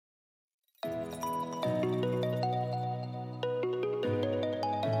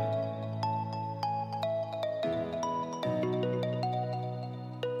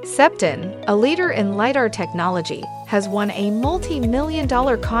Cepton, a leader in Lidar technology, has won a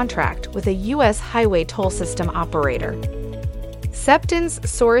multi-million-dollar contract with a U.S. highway toll system operator. Cepton's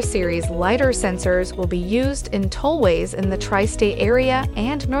Sora Series Lidar sensors will be used in tollways in the tri-state area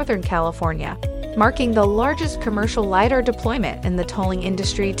and Northern California, marking the largest commercial Lidar deployment in the tolling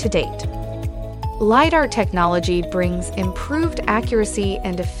industry to date. Lidar technology brings improved accuracy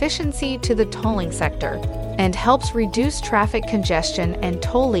and efficiency to the tolling sector and helps reduce traffic congestion and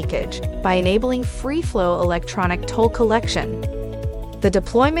toll leakage by enabling free-flow electronic toll collection. The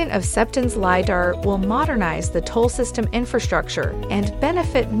deployment of Cepton's Lidar will modernize the toll system infrastructure and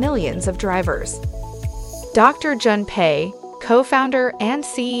benefit millions of drivers. Dr. Jun Pei, co-founder and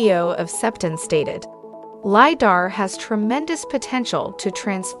CEO of Cepton, stated, "Lidar has tremendous potential to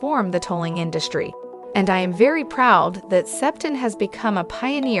transform the tolling industry, and I am very proud that Cepton has become a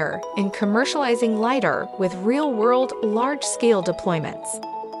pioneer in commercializing Lidar with real-world, large-scale deployments."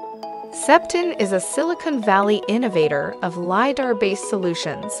 Cepton is a Silicon Valley innovator of Lidar-based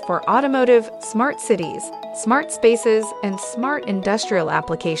solutions for automotive, smart cities, smart spaces, and smart industrial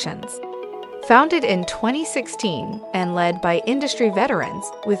applications. Founded in 2016 and led by industry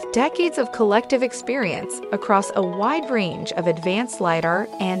veterans with decades of collective experience across a wide range of advanced Lidar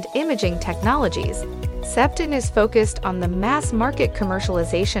and imaging technologies, Cepton is focused on the mass market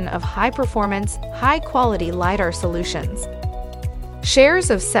commercialization of high-performance, high-quality Lidar solutions.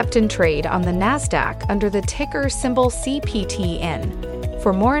 Shares of Cepton trade on the NASDAQ under the ticker symbol CPTN.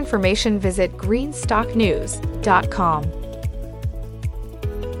 For more information, visit greenstocknews.com.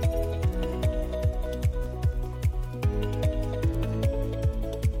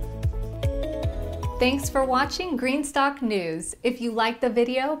 Thanks for watching Greenstock News. If you liked the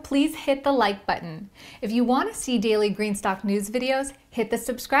video, please hit the like button. If you want to see daily Greenstock News videos, hit the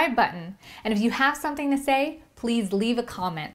subscribe button. And if you have something to say, please leave a comment.